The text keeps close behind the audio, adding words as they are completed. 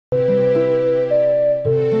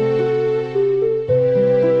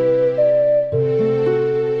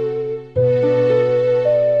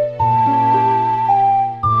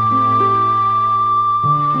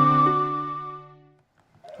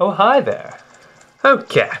Oh, hi there.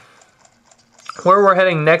 Okay. Where we're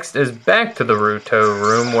heading next is back to the Ruto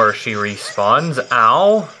room where she respawns.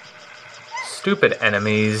 Ow. Stupid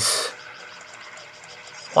enemies.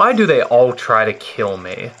 Why do they all try to kill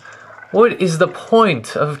me? What is the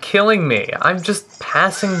point of killing me? I'm just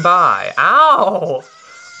passing by. Ow!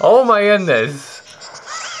 Oh my goodness.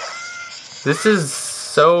 This is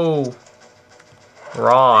so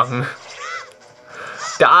wrong.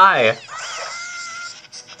 Die!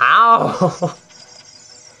 Ow!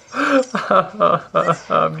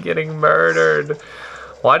 I'm getting murdered.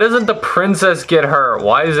 Why doesn't the princess get hurt?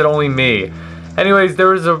 Why is it only me? Anyways, there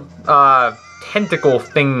was a tentacle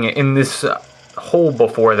thing in this hole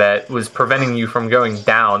before that was preventing you from going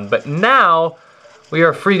down, but now we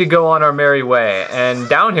are free to go on our merry way. And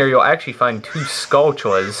down here you'll actually find 2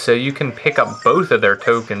 Skulltulas, so you can pick up both of their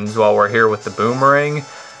tokens while we're here with the boomerang.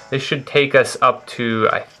 This should take us up to,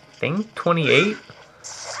 I think, 28?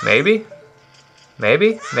 Maybe?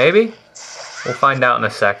 Maybe? Maybe? We'll find out in a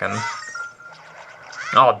second.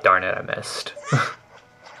 Oh, darn it, I missed.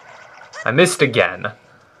 I missed again.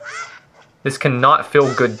 This cannot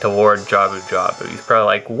feel good to Lord Jabu Jabu. He's probably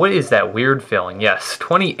like, what is that weird feeling? Yes,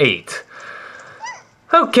 28.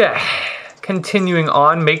 Okay, continuing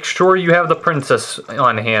on. Make sure you have the princess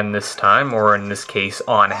on hand this time, or in this case,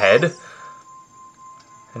 on head.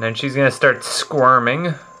 And then she's gonna start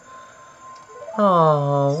squirming.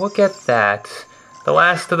 Oh, look at that. The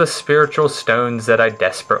last of the spiritual stones that I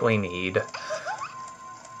desperately need.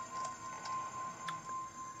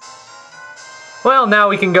 Well, now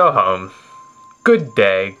we can go home. Good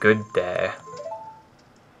day, good day.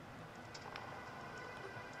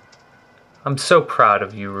 I'm so proud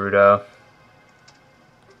of you, Ruto.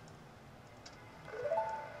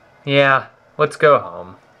 Yeah, let's go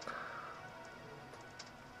home.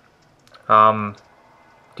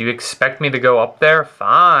 Do you expect me to go up there?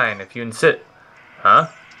 Fine, if you insist. Huh?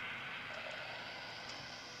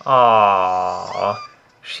 Aww,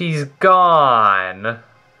 she's gone.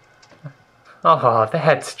 Oh,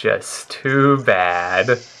 that's just too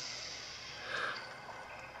bad.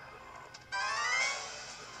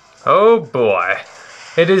 Oh boy,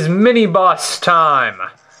 it is mini-boss time.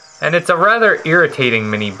 And it's a rather irritating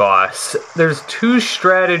mini-boss. There's 2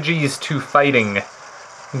 strategies to fighting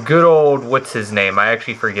good old, what's his name? I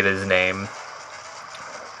actually forget his name.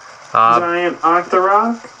 Giant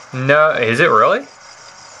Octorok? No, is it really?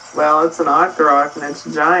 Well, it's an Octorok and it's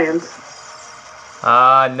giant.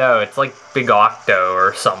 No, it's like Big Octo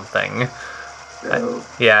or something. No.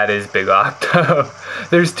 Yeah, it is Big Octo.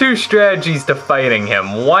 There's 2 strategies to fighting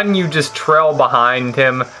him. One, you just trail behind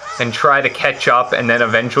him and try to catch up and then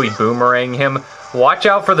eventually boomerang him. Watch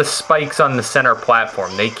out for the spikes on the center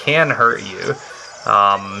platform. They can hurt you.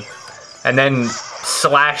 And then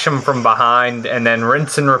slash him from behind and then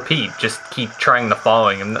rinse and repeat. Just keep trying to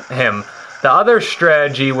following him. The other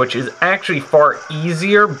strategy, which is actually far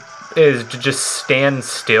easier, is to just stand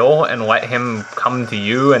still and let him come to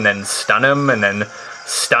you and then stun him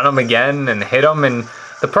again and hit him. And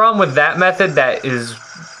the problem with that method, that is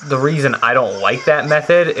the reason I don't like that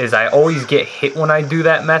method, is I always get hit when I do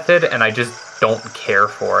that method and I just don't care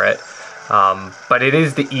for it. But it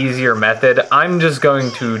is the easier method. I'm just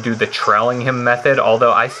going to do the trailing him method,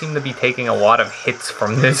 although I seem to be taking a lot of hits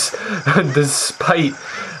from this despite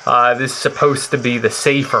this supposed to be the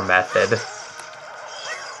safer method.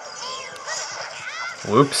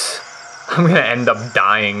 Whoops. I'm gonna end up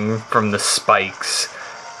dying from the spikes.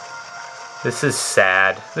 This is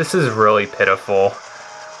sad. This is really pitiful.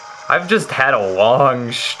 I've just had a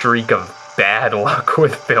long streak of bad luck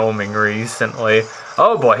with filming recently.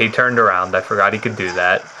 Oh boy, he turned around. I forgot he could do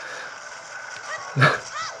that.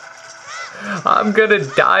 I'm gonna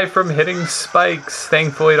die from hitting spikes.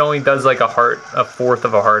 Thankfully, it only does like a 1/4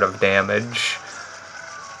 of a heart of damage.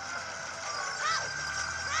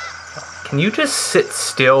 Can you just sit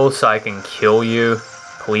still so I can kill you,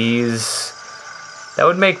 please? That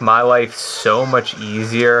would make my life so much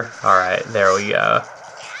easier. Alright, there we go.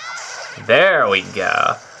 There we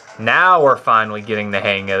go. Now we're finally getting the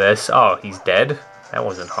hang of this. Oh, he's dead? That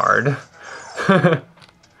wasn't hard.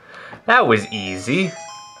 That was easy.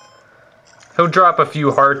 He'll drop a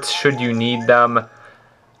few hearts should you need them.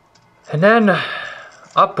 And then,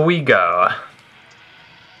 up we go.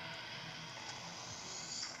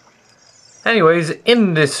 Anyways,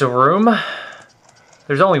 in this room,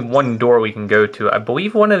 there's only one door we can go to. I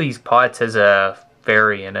believe one of these pots has a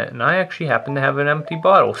fairy in it, and I actually happen to have an empty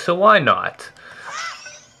bottle, so why not?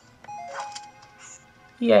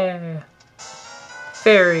 Yeah.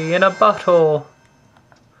 Fairy in a bottle.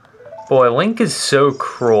 Boy, Link is so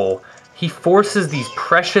cruel. He forces these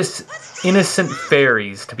precious innocent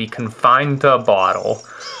fairies to be confined to a bottle.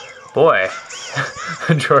 Boy,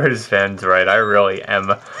 George Van's right. I really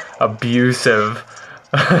am abusive.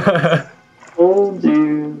 Oh,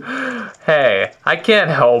 dude. Hey, I can't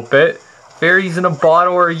help it. Fairies in a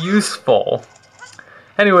bottle are useful.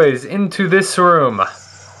 Anyways, into this room.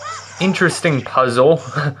 Interesting puzzle.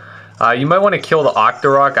 You might want to kill the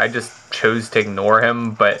Octorok. I just chose to ignore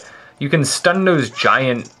him, but you can stun those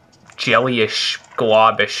giant jellyish,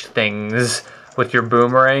 globish things with your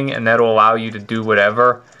boomerang, and that'll allow you to do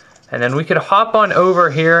whatever. And then we could hop on over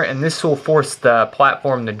here, and this will force the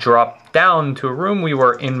platform to drop down to a room we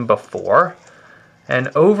were in before. And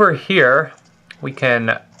over here, we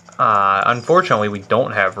can, unfortunately, we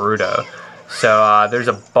don't have Rudo. So there's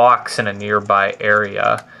a box in a nearby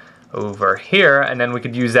area over here, and then we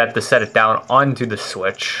could use that to set it down onto the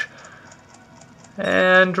switch.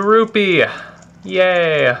 And rupee!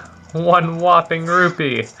 Yay! One whopping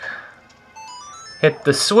rupee. Hit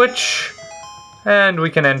the switch, and we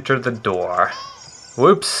can enter the door.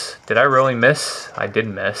 Whoops, did I really miss? I did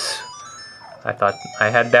miss. I thought I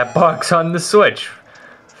had that box on the switch.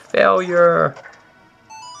 Failure.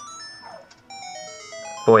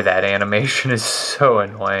 Boy, that animation is so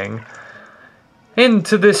annoying.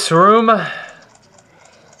 Into this room.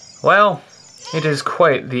 Well, it is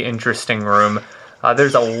quite the interesting room.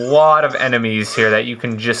 There's a lot of enemies here that you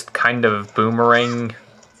can just kind of boomerang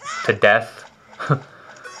to death.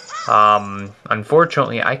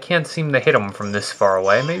 Unfortunately, I can't seem to hit them from this far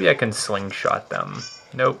away. Maybe I can slingshot them.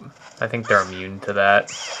 Nope, I think they're immune to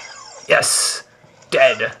that. Yes!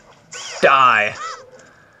 Dead! Die!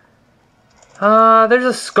 There's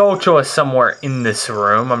a Skulltula somewhere in this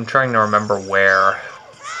room. I'm trying to remember where.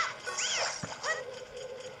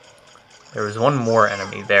 There was one more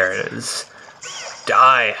enemy. There it is.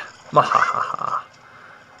 Die! Mahahaha.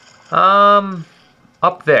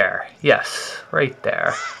 Up there. Yes, right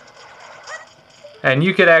there. And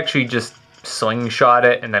you could actually just slingshot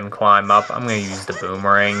it and then climb up. I'm going to use the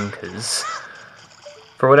boomerang because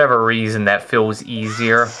for whatever reason that feels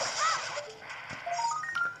easier.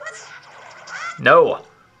 No!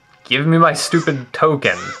 Give me my stupid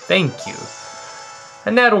token. Thank you.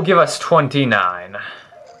 And that'll give us 29.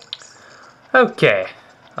 Okay.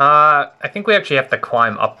 I think we actually have to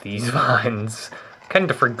climb up these vines.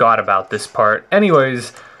 Kinda forgot about this part.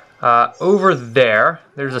 Anyways, over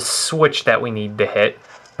there's a switch that we need to hit.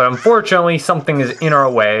 But unfortunately, something is in our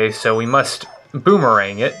way, so we must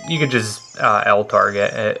boomerang it. You could just L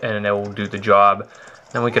target it, and it will do the job.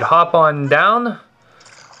 Then we could hop on down.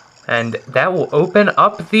 And that will open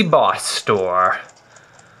up the boss door.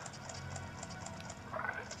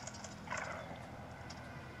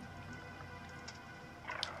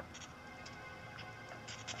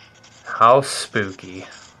 How spooky.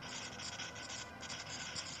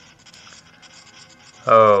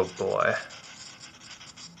 Oh boy.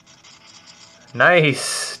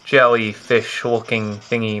 Nice jellyfish looking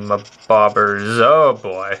thingy mabobbers. Oh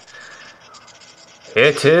boy.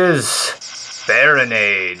 It is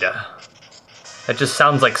Barinade. That just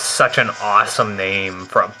sounds like such an awesome name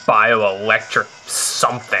for a bioelectric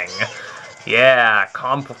something. Yeah,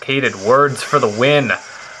 complicated words for the win.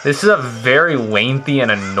 This is a very lengthy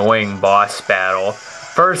and annoying boss battle.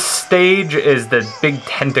 First stage is the big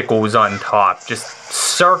tentacles on top. Just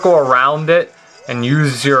circle around it and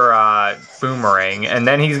use your boomerang. And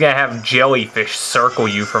then he's going to have jellyfish circle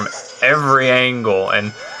you from every angle.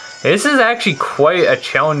 And this is actually quite a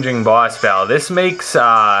challenging boss battle. This makes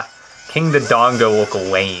King Dodongo look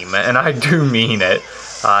lame, and I do mean it.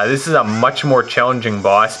 This is a much more challenging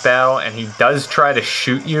boss battle, and he does try to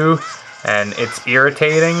shoot you, and it's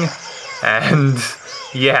irritating. And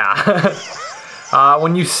yeah.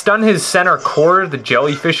 When you stun his center core, the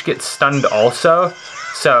jellyfish gets stunned also.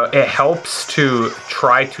 So it helps to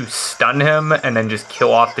try to stun him and then just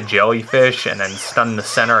kill off the jellyfish and then stun the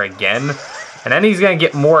center again. And then he's going to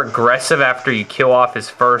get more aggressive after you kill off his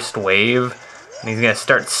first wave. And he's going to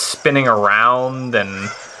start spinning around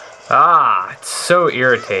and... it's so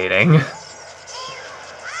irritating.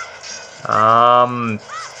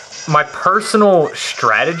 My personal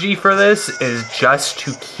strategy for this is just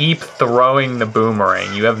to keep throwing the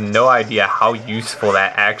boomerang. You have no idea how useful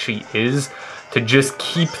that actually is, to just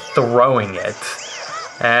keep throwing it.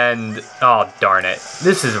 And, oh darn it,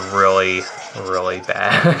 this is really, really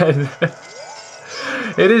bad.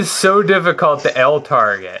 It is so difficult to L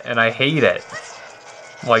target, and I hate it.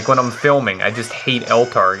 Like when I'm filming, I just hate L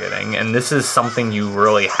targeting, and this is something you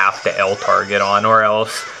really have to L target on, or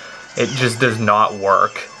else it just does not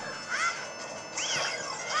work.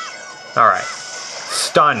 Alright.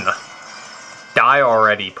 Stun. Die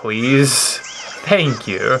already, please. Thank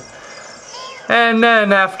you. And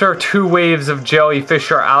then after 2 waves of jellyfish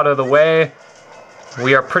are out of the way,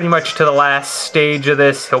 we are pretty much to the last stage of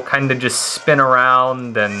this. He'll kind of just spin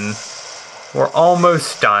around and we're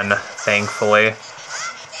almost done, thankfully.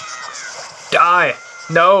 Die!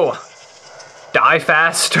 No! Die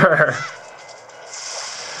faster!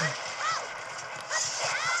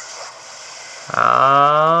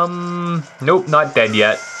 Nope, not dead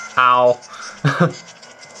yet. Ow.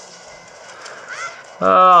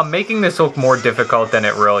 Making this look more difficult than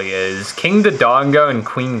it really is. King Dodongo and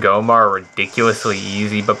Queen Goma are ridiculously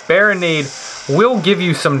easy, but Barinade will give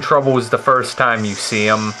you some troubles the first time you see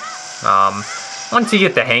him. Once you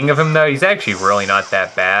get the hang of him, though, he's actually really not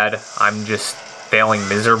that bad. I'm just failing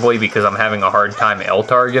miserably because I'm having a hard time L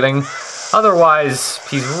targeting. Otherwise,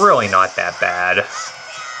 he's really not that bad.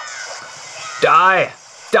 Die!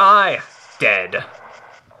 Die! Dead.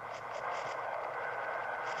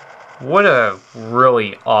 What a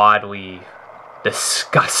really oddly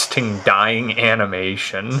disgusting dying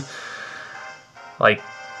animation. Like,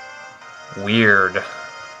 weird.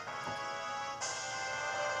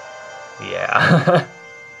 Yeah.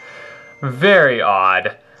 Very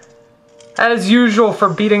odd. As usual for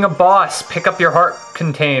beating a boss, pick up your heart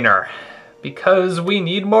container. Because we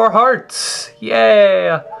need more hearts.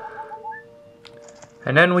 Yay!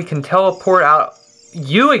 And then we can teleport out.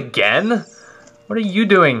 You again? What are you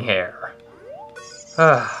doing here?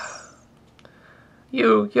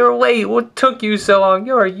 You're late. What took you so long?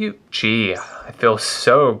 Gee, I feel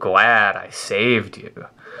so glad I saved you.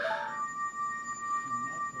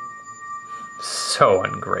 So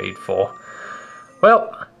ungrateful.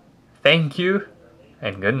 Well, thank you,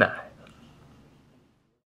 and good night.